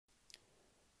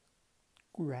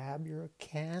Grab your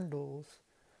candles,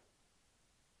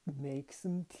 make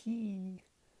some tea,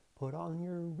 put on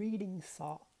your reading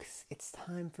socks. It's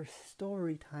time for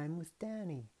story time with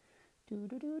Danny. Do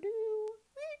do do do.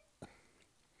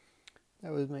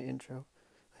 That was my intro.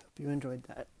 I hope you enjoyed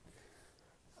that.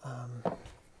 I'm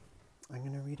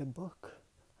gonna read a book.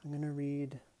 I'm gonna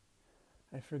read,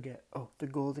 I forget, The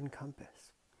Golden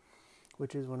Compass,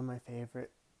 which is one of my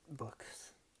favorite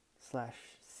books slash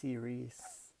series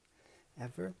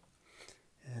ever.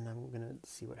 And I'm gonna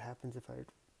see what happens if I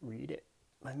read it.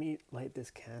 Let me light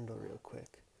this candle real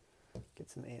quick. Get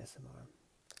some ASMR.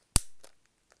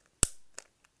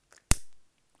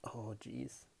 Oh,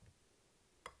 geez.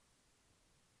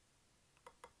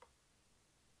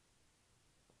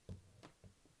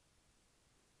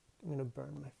 I'm gonna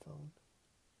burn my phone.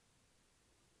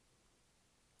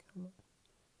 Come on.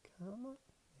 Come on.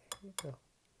 There you go.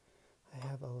 I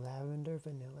have a lavender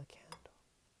vanilla candle.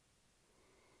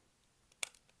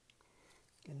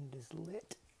 And it is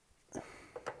lit.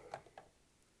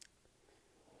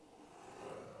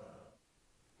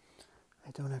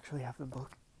 I don't actually have the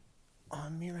book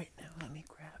on me right now. Let me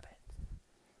grab it.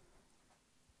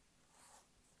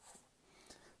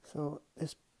 So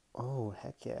this, oh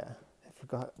heck yeah. I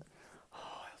forgot.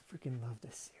 Oh, I freaking love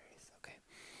this series. Okay.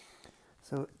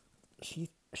 So she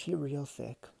real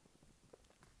thick.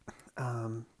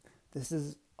 This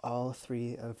is all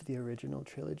three of the original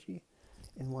trilogy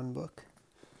in one book.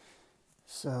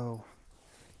 So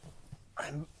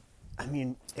I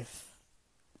mean, if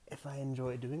I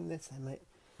enjoy doing this, I might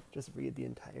just read the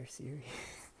entire series.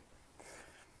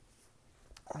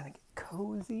 I'm gonna get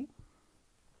cozy.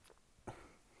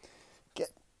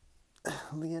 Get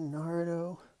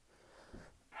Leonardo.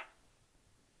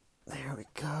 There we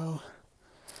go.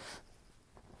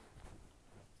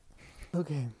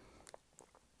 Okay.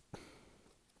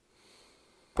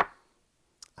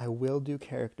 I will do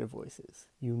character voices.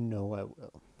 You know I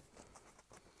will.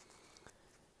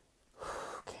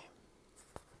 Okay.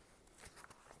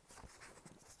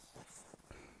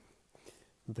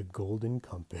 The Golden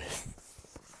Compass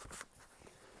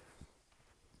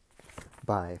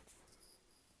by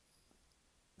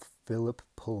Philip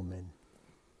Pullman.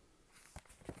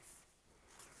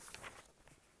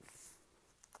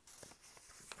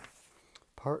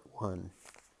 Part 1.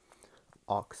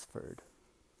 Oxford.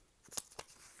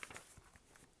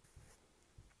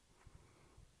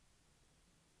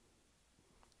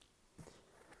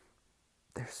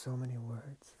 There's so many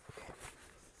words. Okay.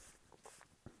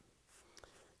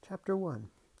 Chapter 1.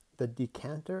 The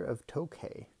Decanter of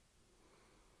Tokay.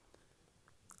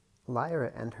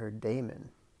 Lyra and her daemon,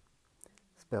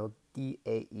 spelled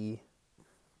D-A-E,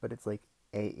 but it's like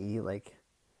A-E, like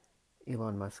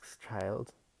Elon Musk's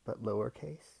child, but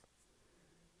lowercase.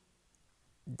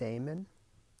 Daemon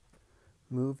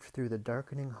moved through the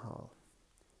darkening hall,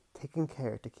 taking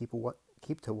care to keep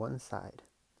to one side,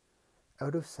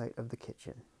 out of sight of the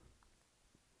kitchen.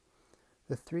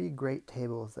 The three great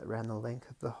tables that ran the length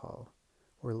of the hall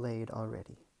were laid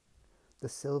already, the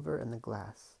silver and the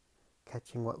glass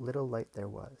catching what little light there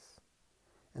was,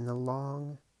 and the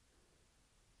long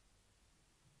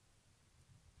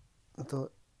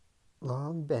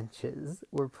benches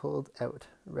were pulled out,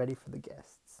 ready for the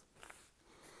guests.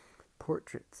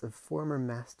 Portraits of former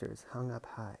masters hung up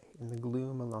high in the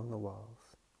gloom along the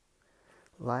walls.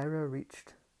 Lyra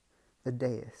reached the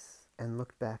dais and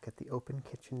looked back at the open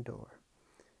kitchen door,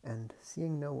 and,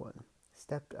 seeing no one,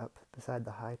 stepped up beside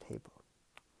the high table.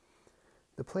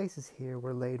 The places here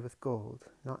were laid with gold,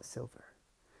 not silver,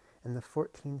 and the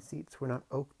 14 seats were not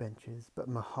oak benches, but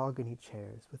mahogany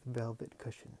chairs with velvet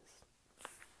cushions.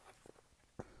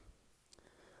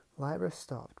 Lyra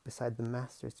stopped beside the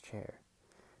master's chair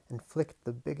and flicked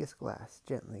the biggest glass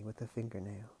gently with a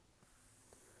fingernail.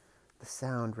 The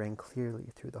sound rang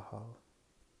clearly through the hall.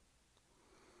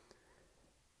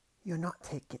 You're not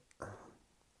taking...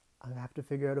 I have to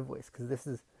figure out a voice, because this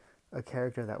is a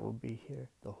character that will be here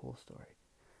the whole story.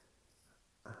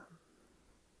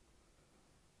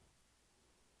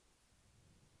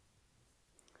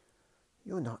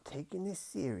 You're not taking this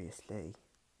seriously.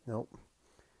 Nope.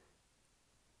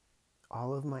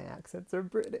 All of my accents are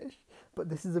British, but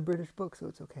this is a British book, so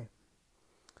it's okay.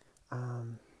 It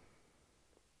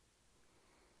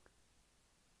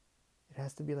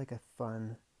has to be like a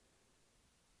fun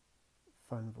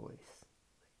voice.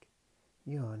 Like,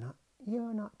 you're not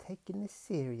taking this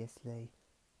seriously.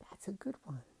 That's a good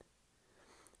one,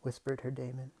 whispered her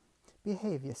daemon.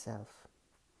 Behave yourself.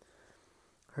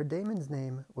 Her daemon's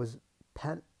name was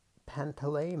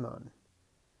Pantalaimon,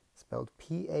 spelled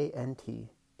Pantalaimon.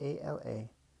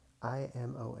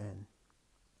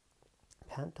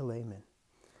 Pantalaimon.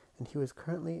 and he was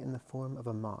currently in the form of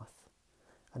a moth,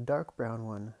 a dark brown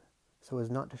one, so as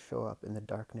not to show up in the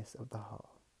darkness of the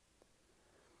hall.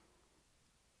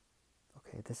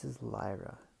 Okay, this is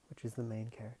Lyra, which is the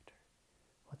main character.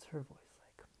 What's her voice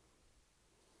like?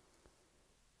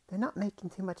 "They're not making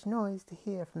too much noise to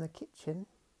hear from the kitchen,"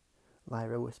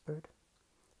 Lyra whispered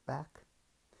back.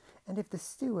 "And if the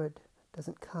steward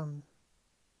doesn't come..."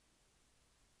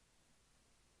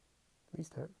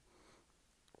 Restart.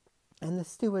 "And the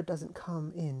steward doesn't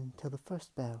come in till the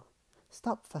first bell.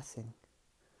 Stop fussing."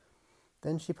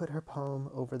 Then she put her palm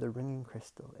over the ringing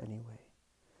crystal anyway,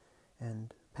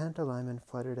 and Pantalaimon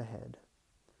fluttered ahead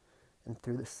and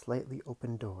through the slightly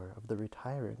open door of the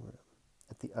retiring room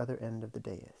at the other end of the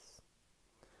dais.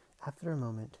 After a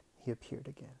moment, he appeared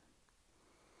again.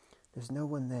 "There's no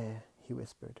one there," he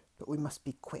whispered, "but we must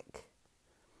be quick."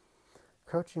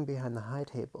 Crouching behind the high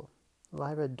table,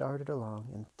 Lyra darted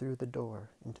along and through the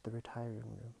door into the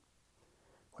retiring room,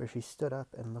 where she stood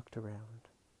up and looked around.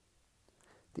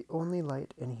 The only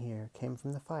light in here came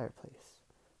from the fireplace,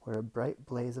 where a bright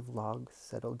blaze of logs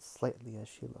settled slightly as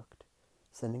she looked,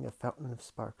 sending a fountain of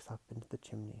sparks up into the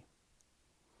chimney.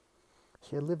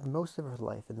 She had lived most of her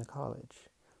life in the college,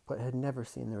 but had never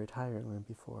seen the retiring room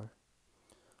before.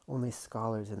 Only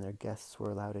scholars and their guests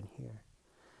were allowed in here,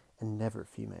 and never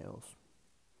females.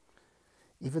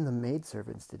 Even the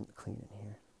maidservants didn't clean in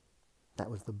here. That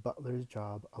was the butler's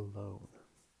job alone.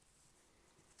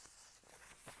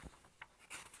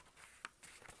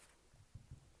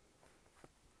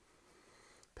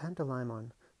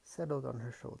 Pantalaimon settled on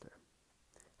her shoulder.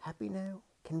 "Happy now?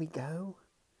 Can we go?"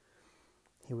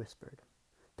 he whispered.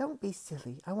 "Don't be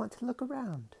silly. I want to look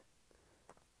around."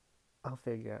 I'll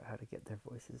figure out how to get their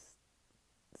voices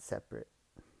separate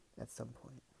at some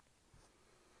point.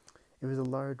 It was a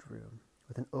large room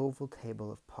with an oval table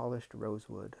of polished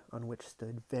rosewood on which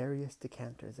stood various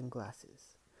decanters and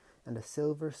glasses, and a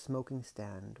silver smoking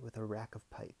stand with a rack of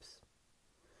pipes.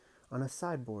 On a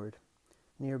sideboard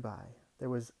nearby, there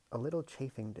was a little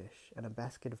chafing dish and a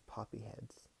basket of poppy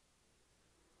heads.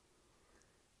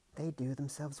 "They do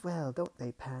themselves well, don't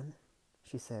they, Pan?"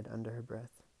 she said under her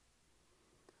breath.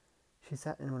 She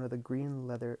sat in one of the green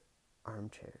leather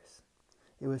armchairs.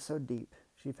 It was so deep,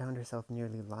 she found herself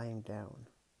nearly lying down,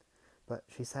 but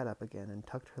she sat up again and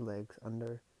tucked her legs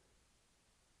under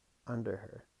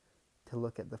her to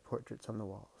look at the portraits on the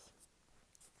walls.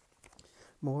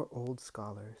 More old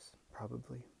scholars,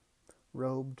 probably,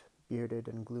 robed, bearded,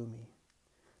 and gloomy.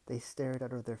 They stared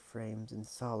out of their frames in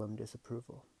solemn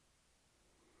disapproval.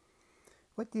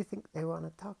 "What do you think they want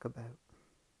to talk about?"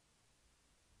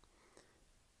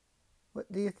 "What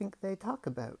do you think they talk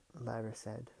about?" Lyra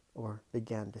said, or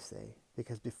began to say,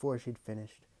 because before she'd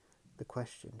finished the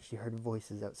question, she heard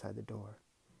voices outside the door.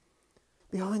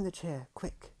 "Behind the chair,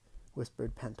 quick,"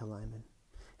 whispered Pantalaimon,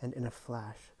 and in a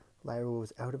flash, Lyra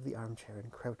was out of the armchair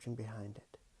and crouching behind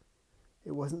it.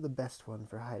 It wasn't the best one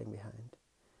for hiding behind.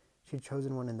 She'd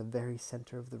chosen one in the very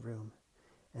center of the room,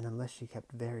 and unless she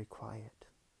kept very quiet.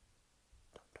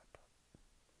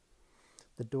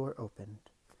 The door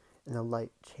opened, and the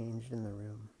light changed in the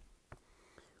room.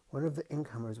 One of the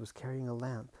incomers was carrying a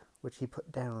lamp, which he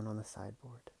put down on the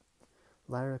sideboard.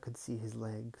 Lyra could see his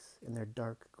legs in their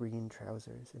dark green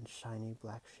trousers and shiny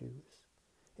black shoes.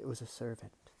 It was a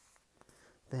servant.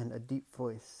 Then a deep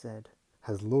voice said,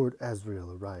 "Has Lord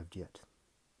Asriel arrived yet?"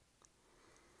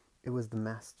 It was the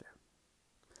master.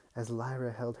 As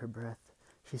Lyra held her breath,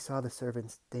 she saw the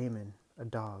servant's daemon, a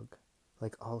dog,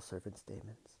 like all servants'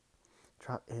 daemons,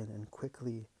 trot in and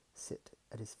quickly sit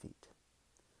at his feet.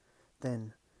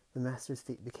 Then the master's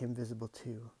feet became visible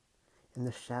too, in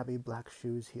the shabby black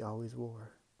shoes he always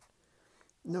wore.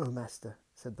 "No, master,"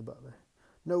 said the butler.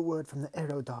 "No word from the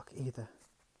Aerodoc either."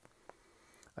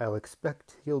 "I'll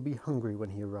expect he'll be hungry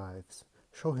when he arrives.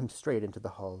 Show him straight into the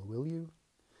hall, will you?"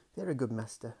 "Very good,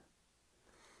 master."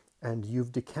 "And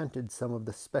you've decanted some of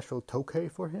the special Tokay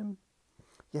for him?"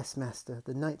 "Yes, master,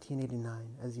 the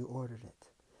 1989, as you ordered it.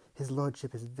 His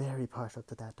lordship is very partial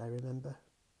to that, I remember."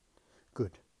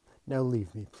 "Good. Now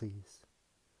leave me, please."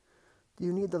 "Do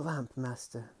you need the lamp,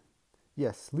 master?"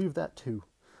 "Yes, leave that too.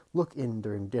 Look in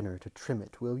during dinner to trim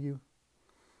it, will you?"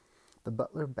 The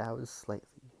butler bowed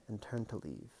slightly and turned to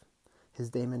leave, his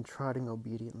daemon trotting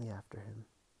obediently after him.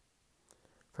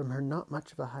 From her not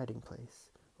much of a hiding place,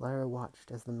 Lyra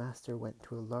watched as the master went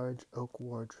to a large oak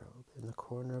wardrobe in the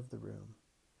corner of the room,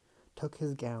 took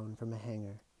his gown from a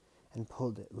hanger, and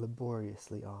pulled it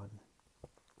laboriously on.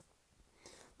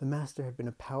 The master had been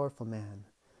a powerful man,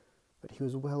 but he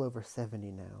was well over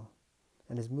 70 now,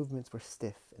 and his movements were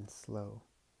stiff and slow.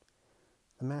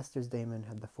 The master's daemon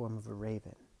had the form of a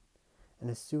raven, and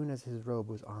as soon as his robe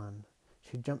was on,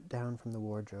 she jumped down from the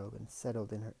wardrobe and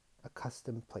settled in her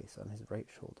accustomed place on his right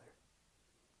shoulder.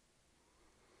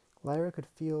 Lyra could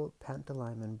feel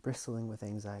Pantalaimon bristling with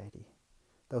anxiety,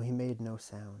 though he made no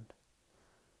sound.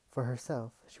 For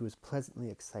herself, she was pleasantly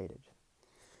excited.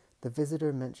 The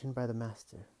visitor mentioned by the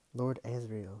master, Lord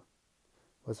Asriel,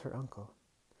 was her uncle,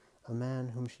 a man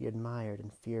whom she admired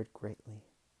and feared greatly.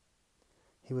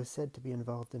 He was said to be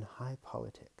involved in high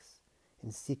politics,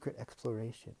 in secret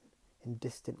exploration, in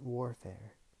distant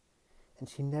warfare, and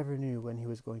she never knew when he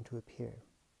was going to appear.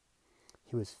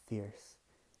 He was fierce.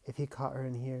 If he caught her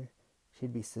in here,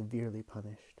 she'd be severely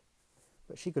punished,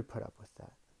 but she could put up with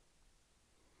that.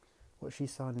 What she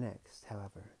saw next,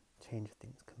 however, changed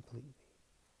things completely.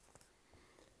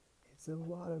 It's a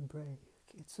water break,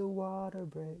 it's a water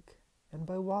break, and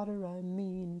by water I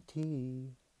mean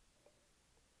tea.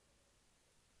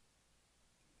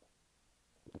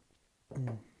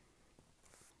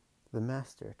 The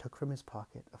master took from his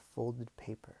pocket a folded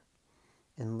paper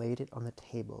and laid it on the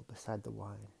table beside the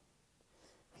wine.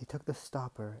 He took the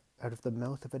stopper out of the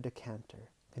mouth of a decanter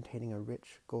containing a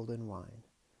rich golden wine,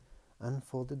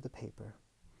 unfolded the paper,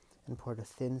 and poured a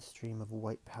thin stream of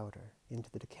white powder into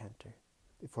the decanter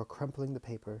before crumpling the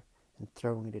paper and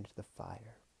throwing it into the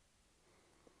fire.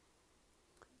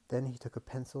 Then he took a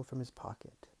pencil from his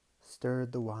pocket,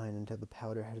 stirred the wine until the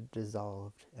powder had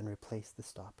dissolved, and replaced the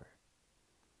stopper.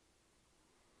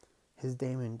 His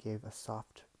daemon gave a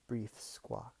soft, brief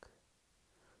squawk.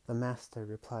 The master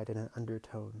replied in an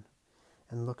undertone,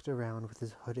 and looked around with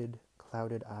his hooded,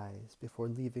 clouded eyes before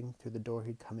leaving through the door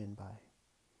he'd come in by.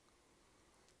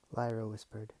 Lyra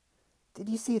whispered, "Did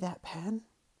you see that, Pan?"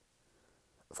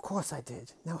 "Of course I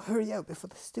did. Now hurry out before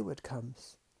the steward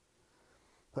comes."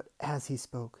 But as he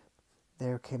spoke,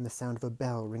 there came the sound of a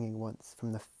bell ringing once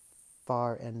from the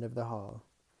far end of the hall.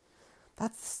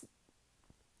 That's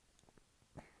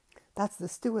the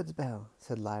steward's bell,"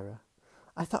 said Lyra.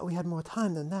 "I thought we had more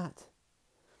time than that."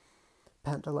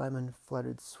 Pantalaimon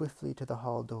fluttered swiftly to the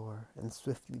hall door and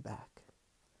swiftly back.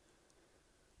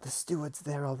 "The steward's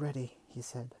there already," he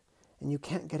said, "and you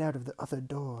can't get out of the other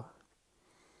door."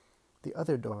 The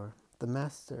other door, the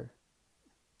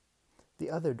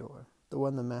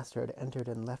one the master had entered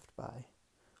and left by,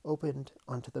 opened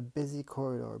onto the busy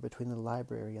corridor between the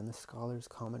library and the scholars'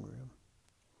 common room.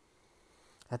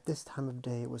 At this time of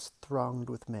day it was thronged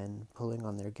with men pulling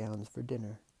on their gowns for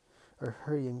dinner, or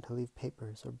hurrying to leave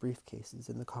papers or briefcases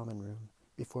in the common room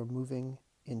before moving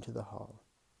into the hall.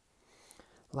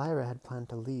 Lyra had planned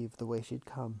to leave the way she'd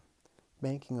come,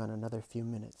 banking on another few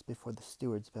minutes before the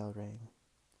steward's bell rang.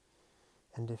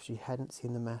 And if she hadn't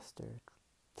seen the master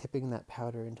tipping that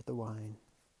powder into the wine,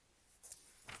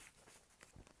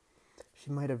 she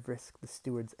might have risked the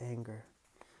steward's anger,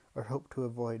 or hoped to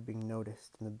avoid being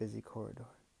noticed in the busy corridor.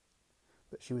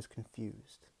 But she was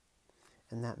confused,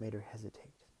 and that made her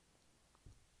hesitate.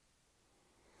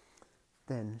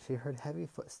 Then she heard heavy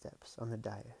footsteps on the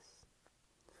dais.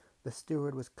 The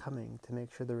steward was coming to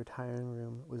make sure the retiring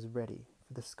room was ready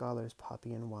for the scholars'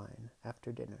 poppy and wine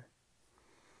after dinner.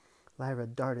 Lyra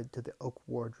darted to the oak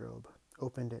wardrobe,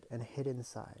 opened it, and hid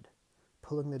inside,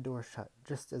 pulling the door shut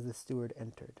just as the steward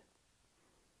entered.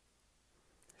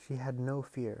 She had no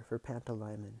fear for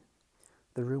Pantalaimon.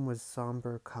 The room was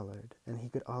somber-colored, and he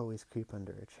could always creep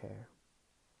under a chair.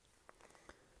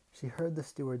 She heard the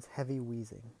steward's heavy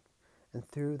wheezing, and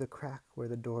through the crack where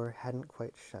the door hadn't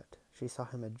quite shut, she saw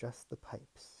him adjust the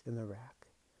pipes in the rack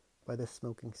by the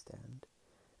smoking stand,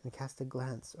 and cast a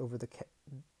glance over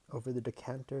the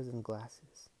decanters and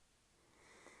glasses.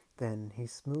 Then he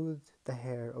smoothed the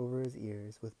hair over his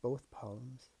ears with both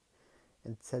palms,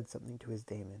 and said something to his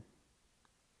daemon.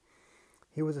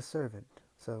 He was a servant,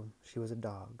 so she was a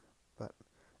dog, but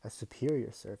a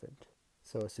superior servant,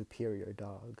 so a superior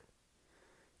dog.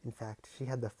 In fact, she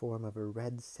had the form of a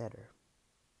red setter.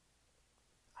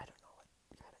 I don't know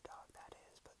what kind of dog that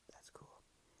is, but that's cool.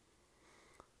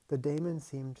 The daemon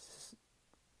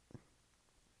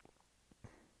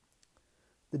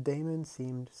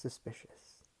seemed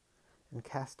suspicious, and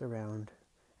cast around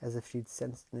as if she'd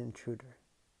sensed an intruder,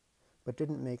 but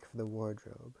didn't make for the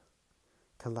wardrobe,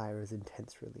 to Lyra's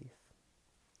intense relief.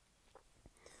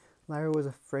 Lyra was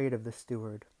afraid of the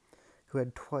steward, who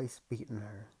had twice beaten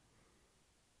her.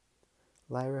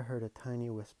 Lyra heard a tiny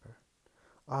whisper.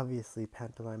 Obviously,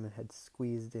 Pantalaimon had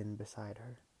squeezed in beside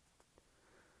her.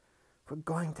 "We're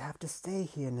going to have to stay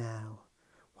here now.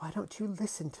 Why don't you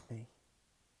listen to me?"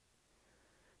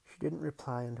 She didn't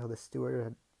reply until the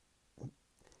steward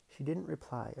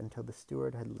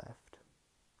had left.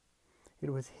 It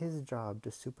was his job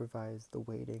to supervise the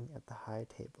waiting at the high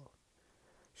table,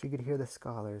 She could hear the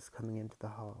scholars coming into the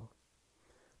hall,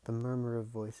 the murmur of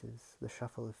voices, the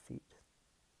shuffle of feet.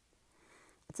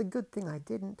 "It's a good thing I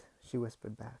didn't," she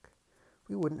whispered back.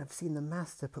 "We wouldn't have seen the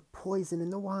master put poison in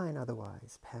the wine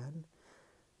otherwise, Pan.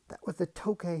 That was the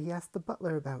Tokay he asked the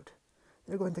butler about.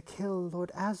 They're going to kill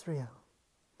Lord Asriel."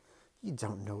 "You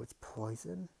don't know it's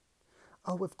poison."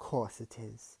 "Oh, of course it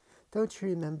is. Don't you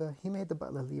remember, he made the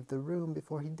butler leave the room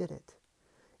before he did it.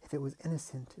 If it was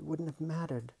innocent, it wouldn't have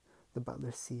mattered, the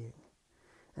butler seeing.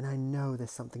 And I know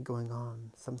there's something going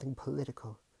on, something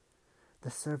political. The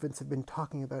servants have been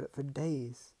talking about it for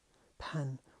days.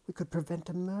 Pan, we could prevent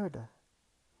a murder."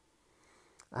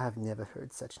 "I've never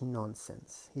heard such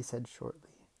nonsense," he said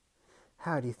shortly.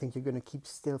 "How do you think you're going to keep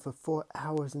still for 4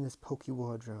 hours in this poky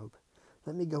wardrobe?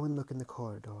 Let me go and look in the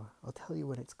corridor. I'll tell you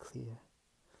when it's clear."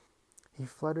 He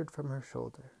fluttered from her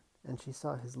shoulder, and she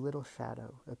saw his little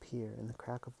shadow appear in the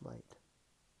crack of light.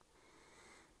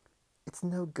 "It's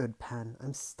no good, Pan.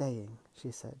 I'm staying,"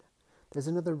 she said. "There's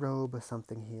another robe or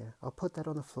something here. I'll put that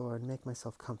on the floor and make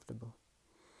myself comfortable.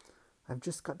 I've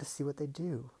just got to see what they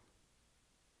do."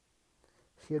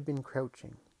 She had been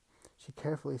crouching. She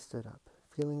carefully stood up,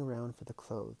 feeling around for the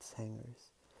clothes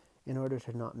hangers, in order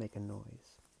to not make a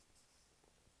noise,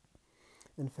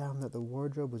 and found that the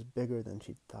wardrobe was bigger than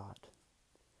she'd thought.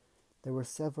 There were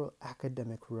several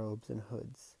academic robes and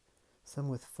hoods, some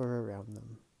with fur around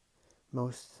them,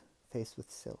 most faced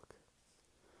with silk.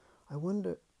 I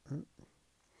wonder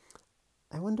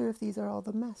if these are all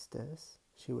the masters,"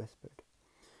 she whispered.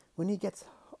 "When he gets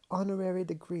honorary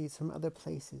degrees from other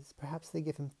places, perhaps they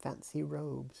give him fancy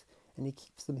robes, and he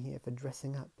keeps them here for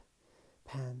dressing up.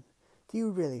 Pan, do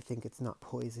you really think it's not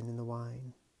poison in the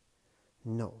wine?"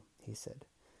 "No," he said.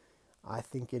 "I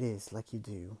think it is, like you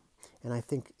do, and I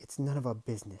think it's none of our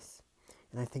business,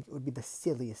 and I think it would be the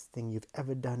silliest thing you've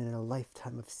ever done in a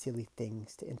lifetime of silly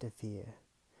things to interfere.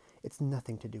 It's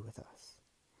nothing to do with us."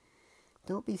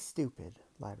 "Don't be stupid,"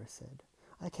 Lyra said.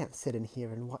 "I can't sit in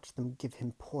here and watch them give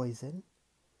him poison."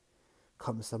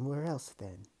 "Come somewhere else,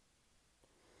 then."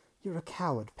 "You're a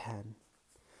coward, Pan."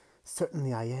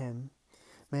 "Certainly I am.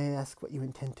 May I ask what you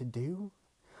intend to do?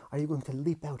 Are you going to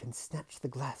leap out and snatch the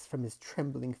glass from his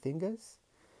trembling fingers?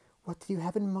 What do you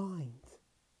have in mind?"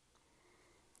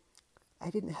 "I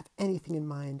didn't have anything in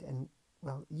mind, and,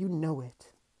 well, you know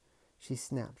it," she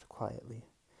snapped quietly.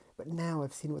 "But now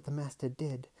I've seen what the master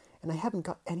did, and I haven't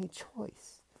got any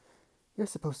choice. You're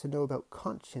supposed to know about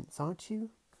conscience, aren't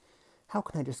you? How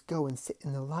can I just go and sit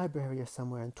in the library or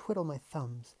somewhere and twiddle my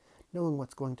thumbs, knowing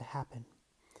what's going to happen?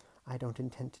 I don't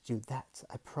intend to do that,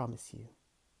 I promise you."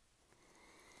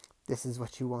 "This is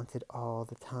what you wanted all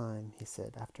the time," he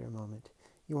said after a moment.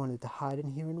 "You wanted to hide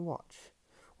in here and watch.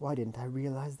 Why didn't I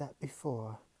realize that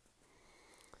before?"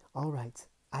 "All right,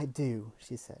 I do,"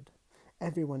 she said.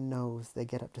 "Everyone knows they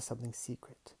get up to something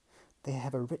secret. They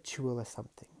have a ritual or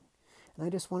something, and I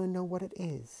just want to know what it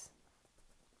is."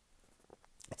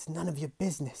 "It's none of your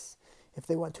business. If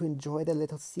they want to enjoy their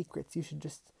little secrets, you should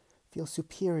just feel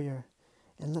superior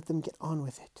and let them get on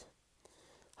with it.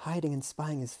 Hiding and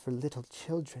spying is for little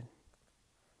children."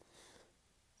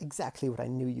 "Exactly what I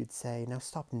knew you'd say. Now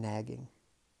stop nagging."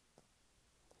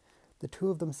 The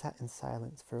two of them sat in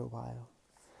silence for a while,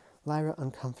 Lyra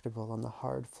uncomfortable on the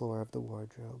hard floor of the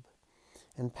wardrobe,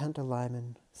 and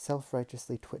Pantalaimon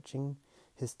self-righteously twitching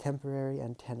his temporary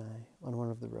antennae on one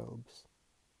of the robes.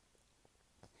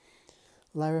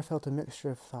 Lyra felt a mixture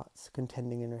of thoughts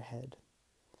contending in her head,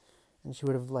 and she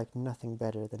would have liked nothing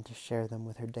better than to share them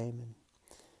with her daemon,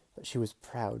 but she was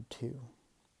proud too.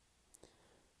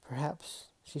 Perhaps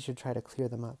she should try to clear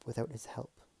them up without his help.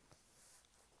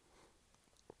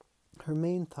 Her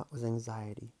main thought was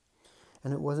anxiety,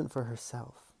 and it wasn't for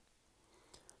herself.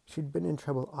 She'd been in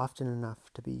trouble often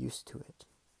enough to be used to it.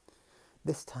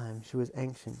 This time she was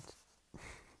anxious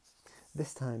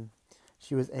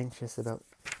about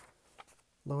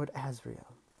Lord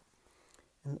Asriel,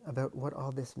 and about what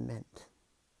all this meant.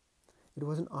 It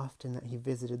wasn't often that he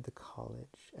visited the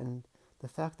college, and the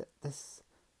fact that this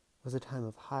was a time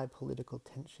of high political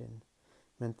tension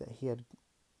meant that he had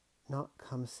not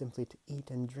come simply to eat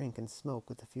and drink and smoke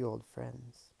with a few old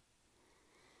friends.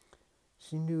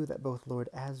 She knew that both Lord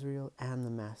Asriel and the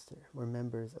Master were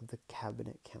members of the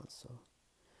Cabinet Council,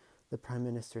 the Prime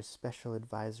Minister's special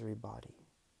advisory body.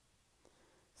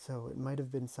 So it might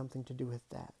have been something to do with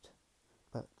that,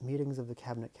 but meetings of the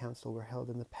Cabinet Council were held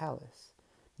in the palace,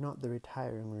 not the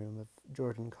retiring room of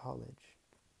Jordan College.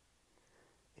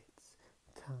 "It's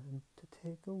time to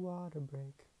take a water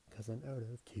break, 'cause I'm out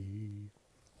of tea."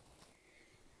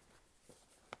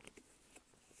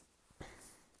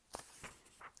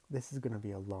 This is going to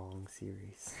be a long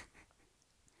series.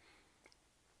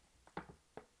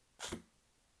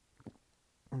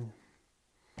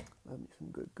 Some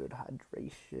good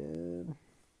hydration.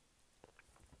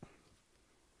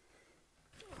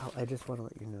 Oh, I just want to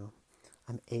let you know,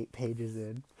 I'm 8 pages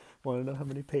in. Want to know how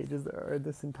many pages there are in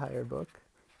this entire book?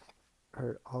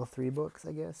 Or all 3 books,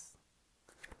 I guess?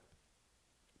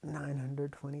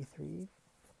 923.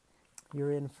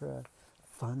 You're in for a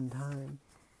fun time.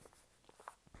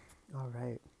 All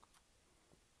right.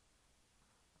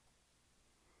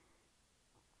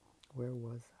 Where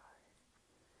was I?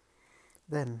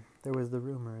 Then there was the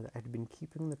rumor that had been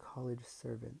keeping the college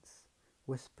servants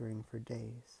whispering for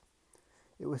days.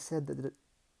 It was said that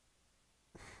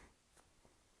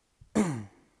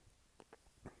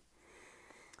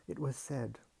it was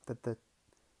said that the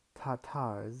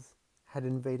Tatars had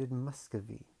invaded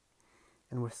Muscovy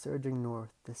and were surging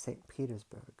north to St.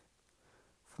 Petersburg,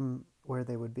 from where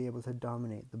they would be able to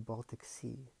dominate the Baltic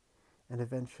Sea and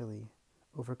eventually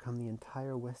overcome the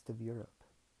entire west of Europe.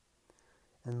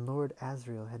 And Lord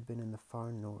Asriel had been in the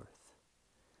far north.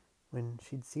 When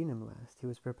she'd seen him last, he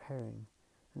was preparing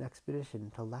an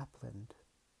expedition to Lapland.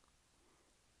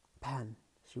 "Pan,"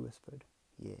 she whispered.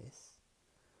 "Yes."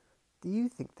 "Do you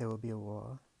think there will be a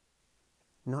war?"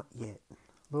 "Not yet.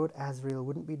 Lord Asriel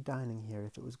wouldn't be dining here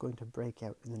if it was going to break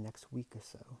out in the next week or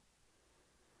so."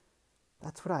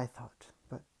 "That's what I thought.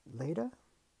 But later?"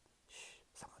 "Shh,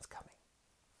 someone's coming."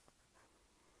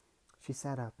 She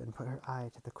sat up and put her eye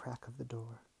to the crack of the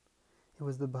door. It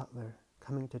was the butler,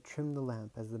 coming to trim the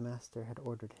lamp as the master had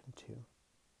ordered him to.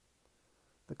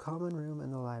 The common room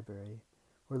and the library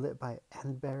were lit by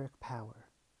anbaric power,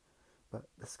 but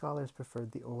the scholars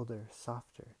preferred the older,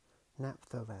 softer,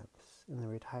 naphtha lamps in the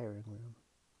retiring room.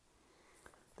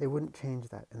 They wouldn't change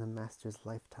that in the master's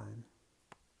lifetime.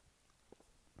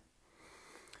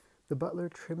 The butler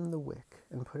trimmed the wick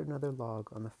and put another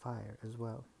log on the fire as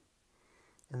well,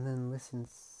 and then listened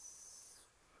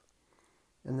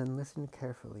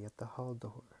carefully at the hall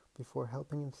door before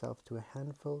helping himself to a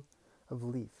handful of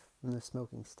leaf from the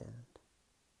smoking stand.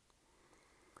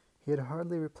 He had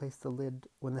hardly replaced the lid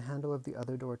when the handle of the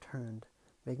other door turned,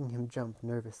 making him jump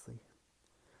nervously.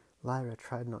 Lyra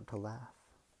tried not to laugh.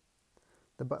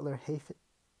 The butler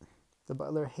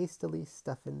hastily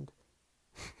stuffed...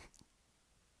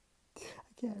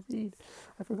 I can't read.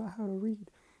 I forgot how to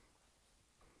read.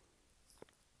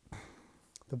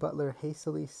 The butler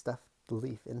hastily stuffed the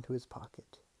leaf into his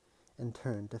pocket and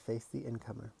turned to face the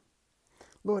incomer.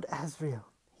 "Lord Asriel,"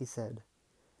 he said,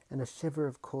 and a shiver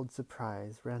of cold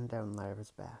surprise ran down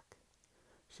Lyra's back.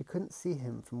 She couldn't see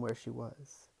him from where she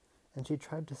was, and she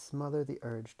tried to smother the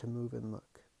urge to move and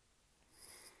look.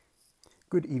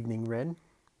 "Good evening, Wren,"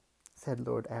 said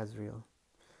Lord Asriel.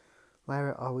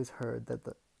 Lyra always heard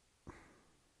that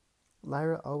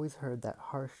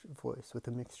harsh voice with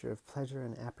a mixture of pleasure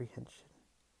and apprehension.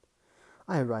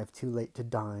 "I arrived too late to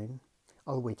dine.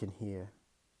 I'll wait in here."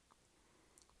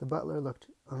 The butler looked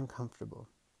uncomfortable.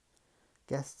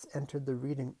 Guests entered the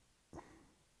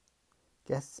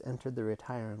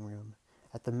retiring room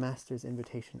at the master's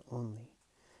invitation only,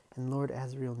 and Lord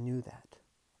Asriel knew that.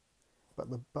 But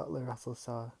the butler also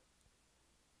saw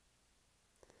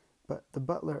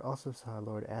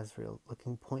Lord Asriel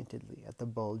looking pointedly at the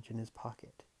bulge in his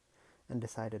pocket, and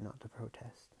decided not to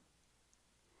protest.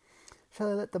 "Shall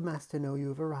I let the master know you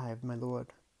have arrived, my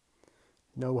lord?"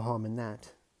 "No harm in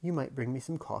that. You might bring me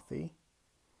some coffee."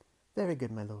 "Very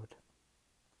good, my lord."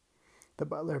 The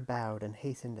butler bowed and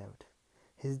hastened out,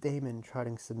 his daemon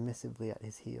trotting submissively at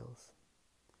his heels.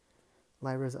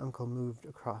 Lyra's uncle moved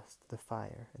across to the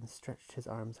fire and stretched his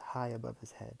arms high above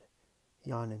his head,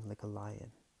 yawning like a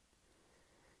lion.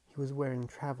 He was wearing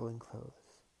traveling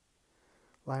clothes.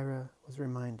 Lyra was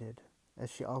reminded, as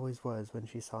she always was when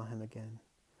she saw him again,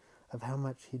 of how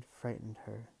much he'd frightened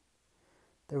her.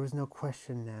 There was no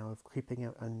question now of creeping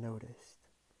out unnoticed.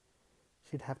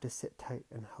 She'd have to sit tight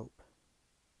and hope.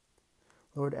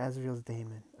 Lord Asriel's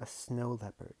daemon, a snow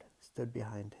leopard, stood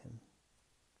behind him.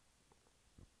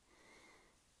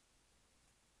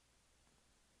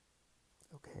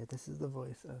 Okay, this is the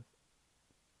voice of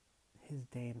his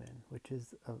daemon, which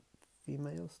is a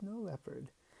female snow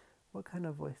leopard. What kind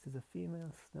of voice does a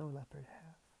female snow leopard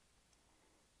have?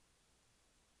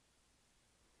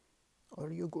 "Are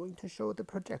you going to show the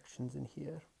projections in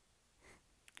here?"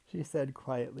 she said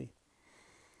quietly.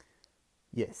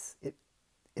 "Yes,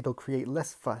 it'll create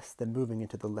less fuss than moving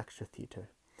into the lecture theatre.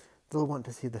 They'll want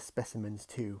to see the specimens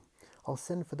too. I'll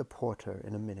send for the porter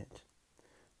in a minute.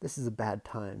 This is a bad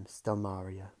time,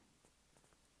 Stelmaria."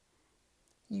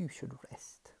 "You should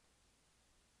rest."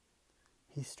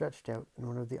 He stretched out in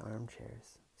one of the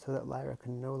armchairs, so that Lyra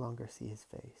could no longer see his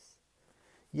face.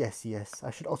 Yes,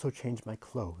 I should also change my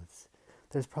clothes.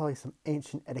 There's probably some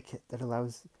ancient etiquette that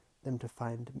allows them to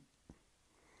find.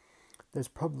 There's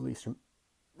probably some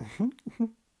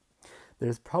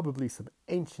There's probably some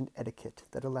ancient etiquette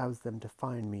that allows them to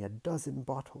fine me 12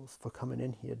 bottles for coming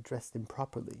in here dressed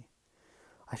improperly.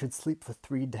 I should sleep for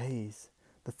 3 days.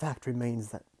 The fact remains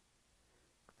that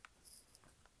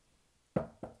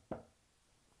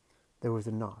there was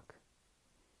a knock,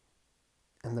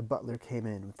 and the butler came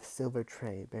in with a silver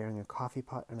tray bearing a coffee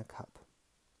pot and a cup.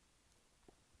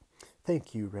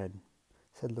 "Thank you, Red,"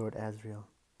 said Lord Asriel.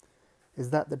 "Is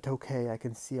that the Tokay I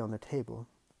can see on the table?"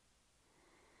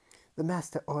 "The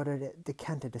master ordered it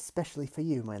decanted especially for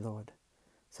you, my lord,"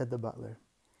 said the butler.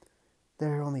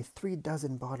 "There are only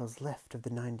 36 bottles left of the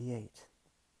 98.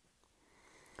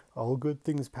 "All good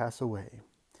things pass away.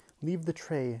 Leave the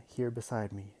tray here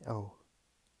beside me.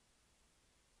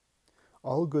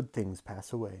 All good things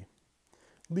pass away.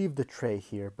 Leave the tray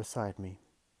here beside me.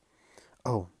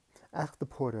 Oh, ask the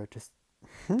porter to...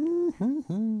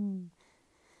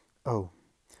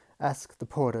 ask the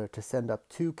porter to send up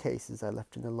 2 cases I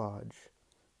left in the lodge.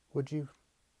 Would you?"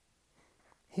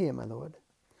 "Here, my lord."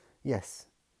 "Yes,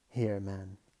 here,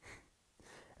 man.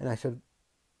 And I should...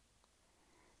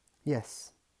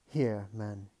 Yes, here,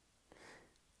 man.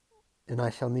 And I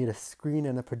shall need a screen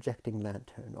and a projecting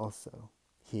lantern also.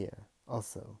 Here,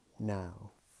 also,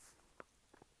 now."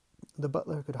 The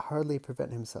butler could hardly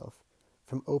prevent himself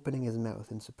from opening his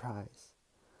mouth in surprise,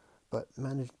 but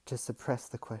managed to suppress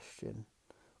the question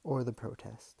or the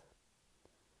protest.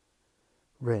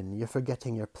 "Rin, you're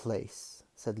forgetting your place,"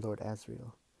 said Lord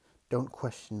Asriel. "Don't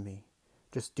question me.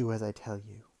 Just do as I tell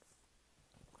you."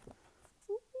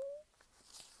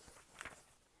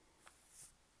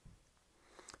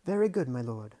 "Very good, my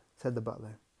lord," said the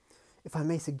butler. "If I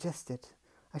may suggest it,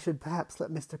 I should perhaps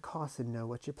let Mr. Cawson know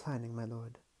what you're planning, my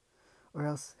lord. Or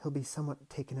else he'll be somewhat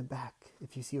taken aback,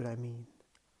 if you see what I mean."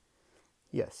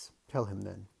 "Yes, tell him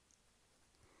then."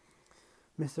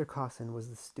 Mr. Cawson was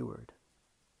the steward.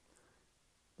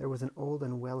 There was an old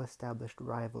and well-established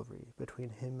rivalry between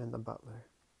him and the butler.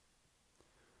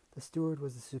 The steward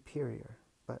was the superior,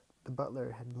 but the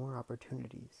butler had more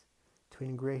opportunities to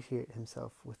ingratiate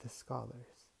himself with the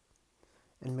scholars,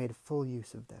 and made full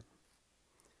use of them.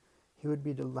 He would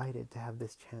be delighted to have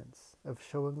this chance of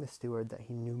showing the steward that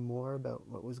he knew more about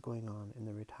what was going on in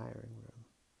the retiring room.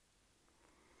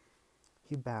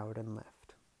 He bowed and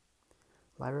left.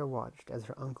 Lyra watched as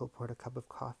her uncle poured a cup of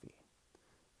coffee,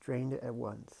 drained it at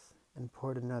once, and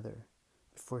poured another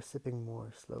before sipping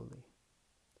more slowly.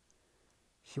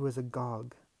 She was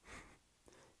agog.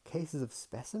 Cases of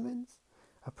specimens?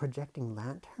 A projecting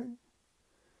lantern?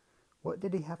 What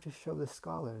did he have to show the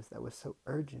scholars that was so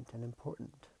urgent and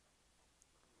important?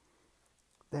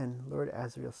 Then Lord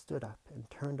Asriel stood up and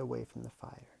turned away from the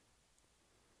fire.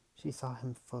 She saw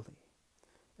him fully,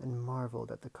 and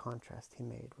marveled at the contrast he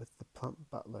made with the plump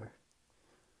butler,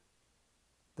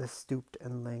 the stooped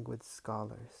and languid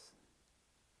scholars.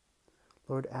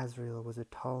 Lord Asriel was a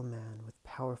tall man with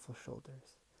powerful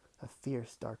shoulders, a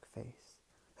fierce dark face,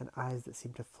 and eyes that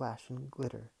seemed to flash and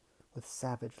glitter with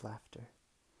savage laughter.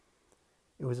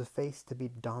 It was a face to be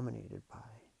dominated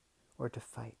by, or to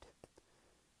fight,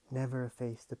 never a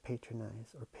face to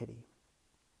patronize or pity.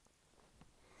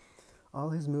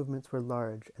 All his movements were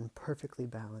large and perfectly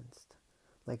balanced,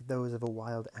 like those of a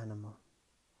wild animal.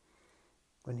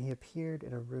 When he appeared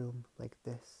in a room like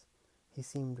this, he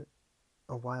seemed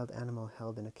a wild animal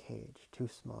held in a cage, too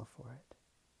small for it.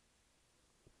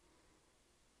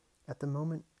 At the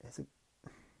moment, it's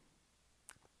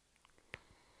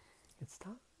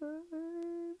time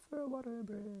for a water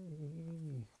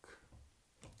break.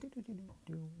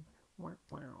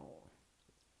 Wow.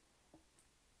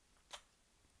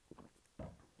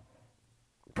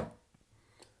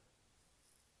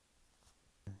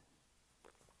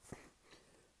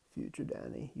 Future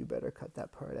Danny, you better cut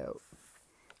that part out.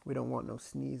 We don't want no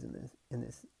sneeze in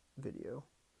this video.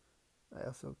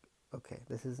 Okay,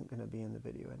 this isn't going to be in the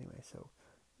video anyway, so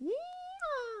yeah.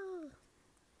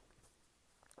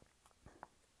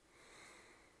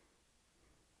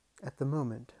 At the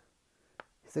moment,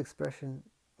 his expression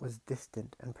was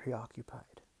distant and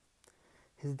preoccupied.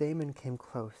 His daemon came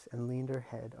close and leaned her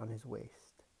head on his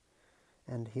waist,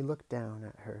 and he looked down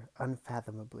at her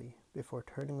unfathomably before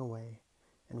turning away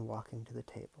and walking to the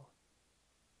table.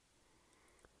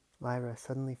 Lyra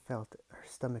suddenly felt her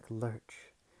stomach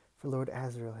lurch, for Lord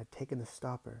Asriel had taken the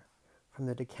stopper from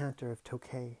the decanter of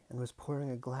Tokay and was pouring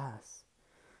a glass.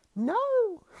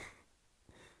 "No!"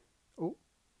 "Oh,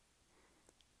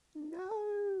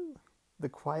 no!" The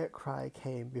quiet cry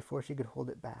came before she could hold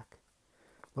it back.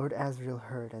 Lord Asriel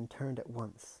heard and turned at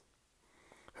once.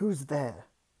 "Who's there?"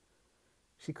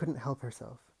 She couldn't help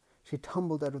herself. She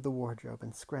tumbled out of the wardrobe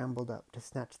and scrambled up to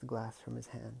snatch the glass from his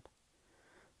hand.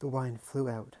 The wine flew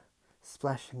out,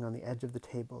 splashing on the edge of the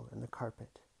table and the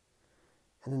carpet,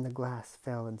 and then the glass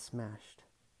fell and smashed.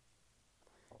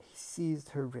 He seized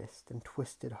her wrist and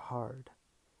twisted hard.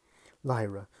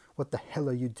 "Lyra, what the hell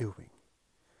are you doing?"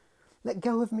 "Let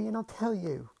go of me and I'll tell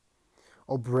you."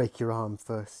 "I'll break your arm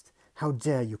first. How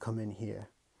dare you come in here?"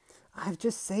 "I've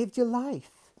just saved your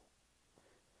life."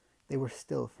 They were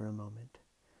still for a moment,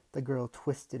 the girl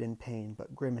twisted in pain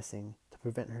but grimacing to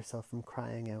prevent herself from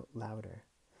crying out louder,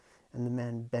 and the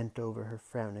man bent over her,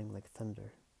 frowning like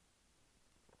thunder.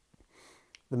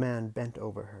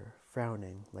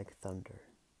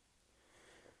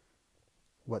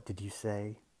 "What did you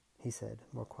say?" he said,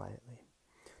 more quietly.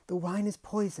 "The wine is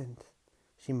poisoned,"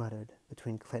 she muttered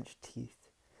between clenched teeth.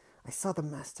 "I saw the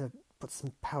master put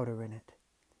some powder in it."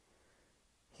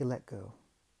 He let go.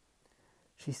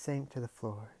 She sank to the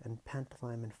floor, and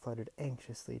Pantalaimon fluttered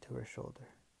anxiously to her shoulder.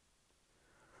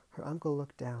 Her uncle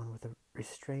looked down with a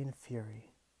restrained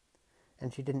fury,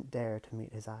 and she didn't dare to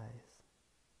meet his eyes.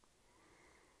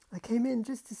 "I came in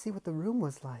just to see what the room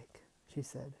was like," she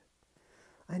said.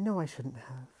 "I know I shouldn't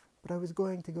have, but I was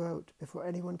going to go out before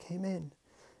anyone came in,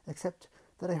 except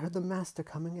that I heard the master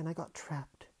coming and I got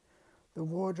trapped. The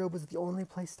wardrobe was the only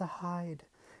place to hide,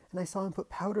 and I saw him put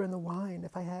powder in the wine.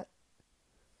 If I had..."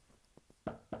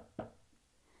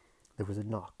 There was a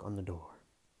knock on the door.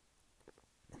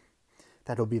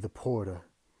 "That'll be the porter,"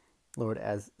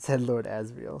 said Lord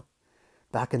Asriel.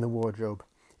 "Back in the wardrobe.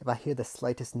 If I hear the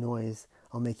slightest noise,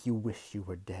 I'll make you wish you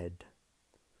were dead."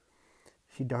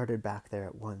 She darted back there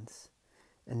at once,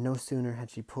 and no sooner had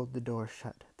she pulled the door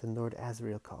shut than Lord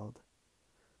Asriel called,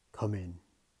 "Come in."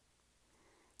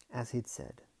 As he'd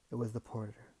said, it was the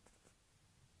porter.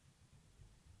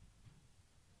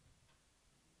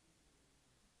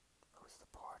 Who's the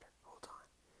porter? Hold on.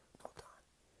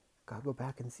 Gotta go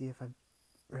back and see if I've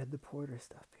read the porter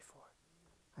stuff before.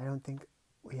 I don't think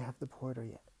we have the porter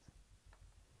yet.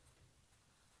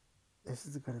 This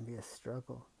is going to be a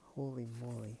struggle. Holy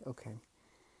moly. Okay.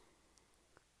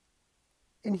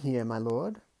 "In here, my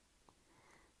lord."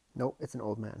 Nope, it's an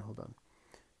old man. Hold on.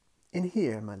 "In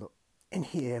here, my lord. In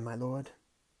here, my lord."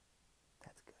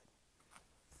 That's good.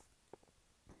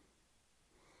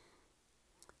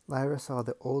 Lyra saw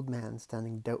the old man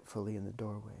standing doubtfully in the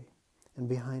doorway, and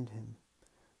behind him,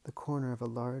 the corner of a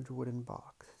large wooden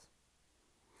box.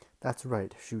 "That's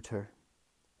right, shoot her,"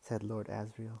 said Lord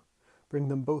Asriel. "Bring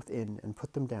them both in and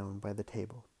put them down by the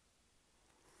table."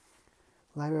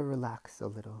 Lyra relaxed a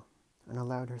little and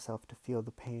allowed herself to feel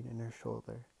the pain in her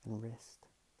shoulder and wrist.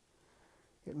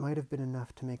 It might have been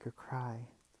enough to make her cry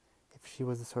if she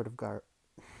was the sort of girl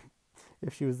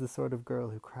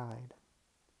who cried.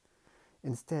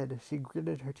 Instead, she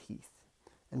gritted her teeth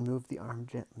and moved the arm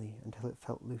gently until it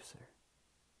felt looser.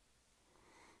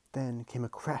 Then came a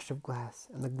crash of glass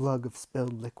and the glug of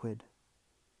spilled liquid.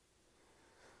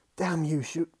 Damn you,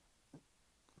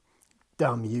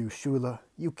 Shula,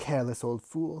 you careless old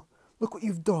fool. Look what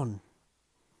you've done."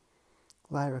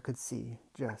 Lyra could see,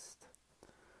 just.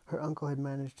 Her uncle had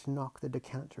managed to knock the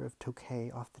decanter of Tokay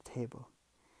off the table,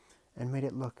 and made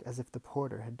it look as if the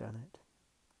porter had done it.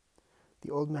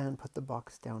 The old man put the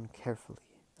box down carefully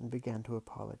and began to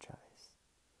apologize.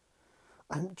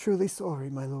 "I'm truly sorry,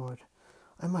 my lord.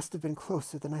 I must have been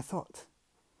closer than I thought."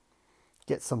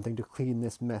 "Get something to clean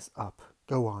this mess up.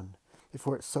 Go on,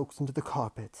 before it soaks into the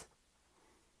carpet."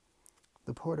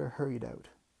 The porter hurried out.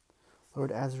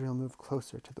 Lord Asriel moved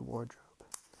closer to the wardrobe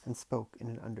and spoke in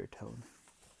an undertone.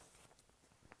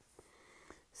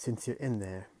 "Since you're in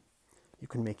there, you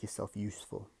can make yourself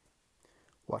useful.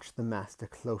 Watch the master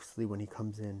closely when he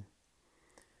comes in.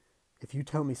 If you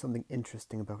tell me something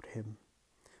interesting about him,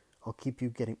 I'll keep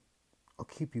you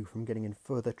from getting in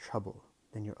further trouble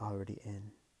than you're already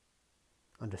in.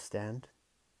 Understand?"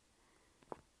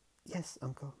 "Yes,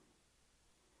 uncle."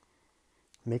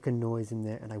 "Make a noise in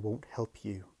there and I won't help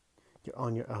you. You're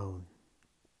on your own."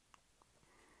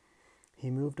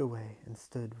 He moved away and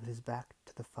stood with his back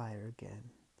to the fire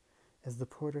again, as the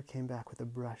porter came back with a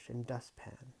brush and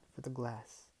dustpan for the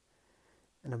glass,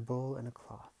 and a bowl and a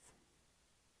cloth.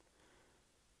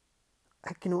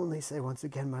 "I can only say once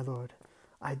again, my lord,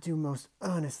 I do most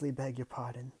earnestly beg your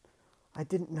pardon. I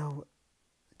didn't know..."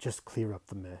 "Just clear up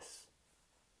the mess."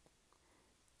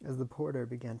 As the porter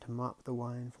began to mop the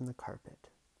wine from the carpet,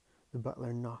 the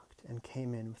butler knocked and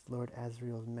came in with Lord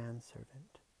Asriel's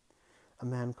manservant, a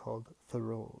man called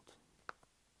Thorold.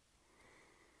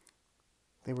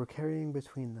 They were carrying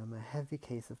between them a heavy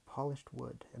case of polished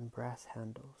wood and brass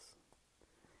handles.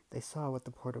 They saw what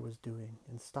the porter was doing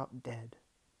and stopped dead.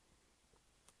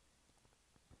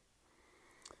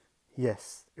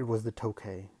 Yes, it was the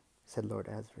Tokay, said Lord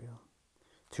Asriel.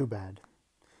 Too bad.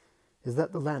 Is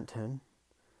that the lantern?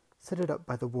 Set it up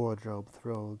by the wardrobe,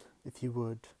 Throld, if you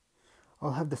would.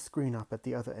 I'll have the screen up at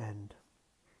the other end.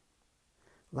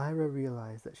 Lyra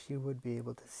realized that she would be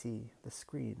able to see the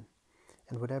screen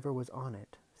and whatever was on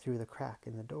it through the crack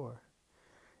in the door,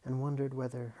 and wondered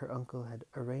whether her uncle had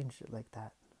arranged it like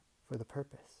that for the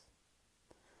purpose.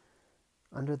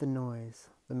 Under the noise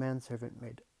the manservant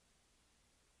made,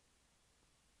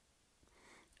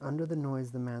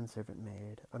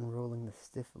 unrolling the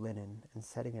stiff linen and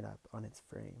setting it up on its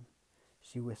frame,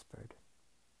 she whispered,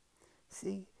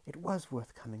 "See, it was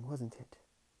worth coming, wasn't it?"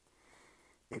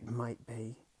 "It might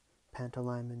be,"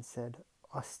 Pantalaimon said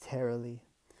austerely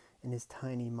in his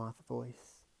tiny moth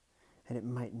voice, "and it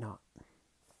might not."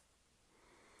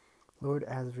 Lord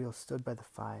Asriel stood by the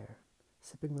fire,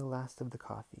 sipping the last of the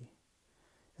coffee,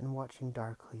 and watching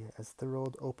darkly as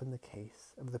Thorold opened the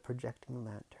case of the projecting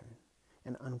lantern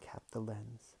and uncapped the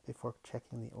lens before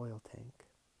checking the oil tank.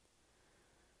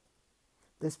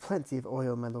 "There's plenty of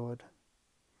oil, my lord,"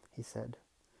 he said.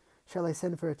 "Shall I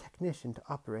send for a technician to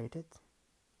operate it?"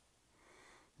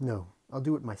 "No, I'll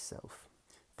do it myself.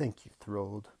 Thank you,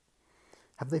 Thorold.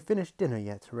 Have they finished dinner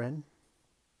yet, Wren?"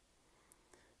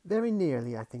 "Very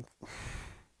nearly, I think."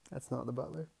 That's not the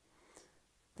butler.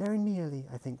 "Very nearly,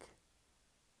 I think."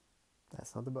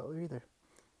 That's not the butler either.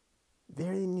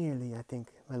 "Very nearly, I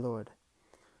think, my lord,"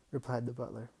 replied the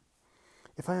butler.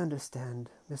 "If I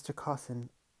understand Mr. Cossen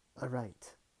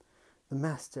aright, the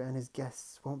master and his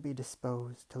guests won't be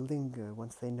disposed to linger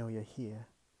once they know you're here.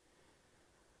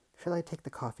 Shall I take the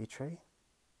coffee tray?"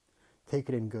 "Take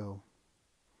it and go."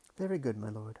 "Very good, my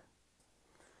lord."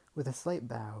 With a slight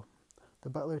bow, the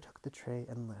butler took the tray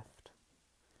and left,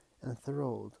 and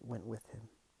Thorold went with him.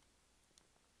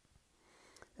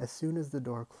 As soon as the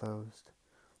door closed,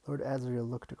 Lord Asriel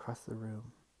looked across the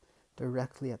room,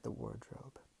 directly at the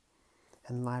wardrobe,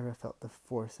 and Lyra felt the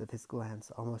force of his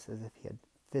glance almost as if he had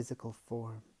physical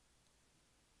form.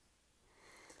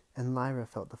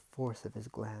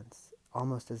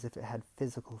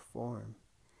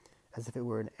 As if it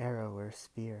were an arrow or a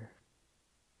spear.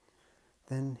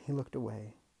 Then he looked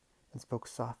away and spoke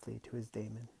softly to his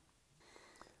daemon.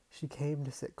 She came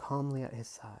to sit calmly at his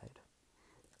side,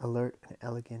 alert and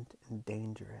elegant and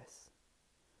dangerous,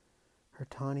 her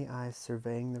tawny eyes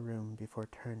surveying the room before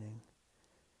turning,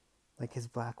 like his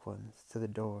black ones, to the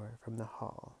door from the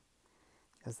hall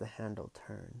as the handle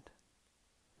turned.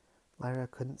 Lyra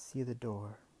couldn't see the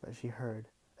door, but she heard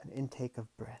an intake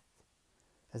of breath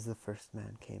as the first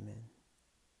man came in.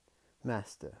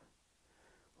 "Master,"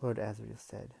 Lord Asriel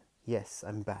said. "Yes,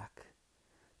 I'm back.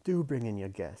 Do bring in your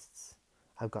guests.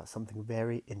 I've got something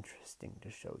very interesting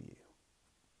to show you."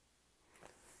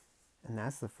 And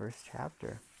that's the first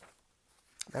chapter.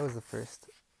 That was the first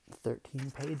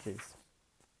 13 pages.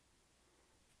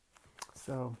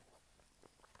 So,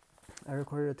 I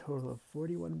recorded a total of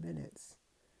 41 minutes.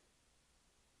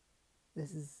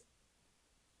 This is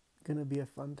gonna be a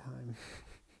fun time.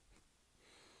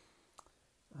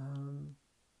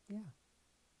 Yeah.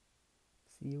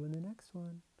 See you in the next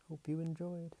one. Hope you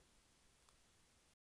enjoyed.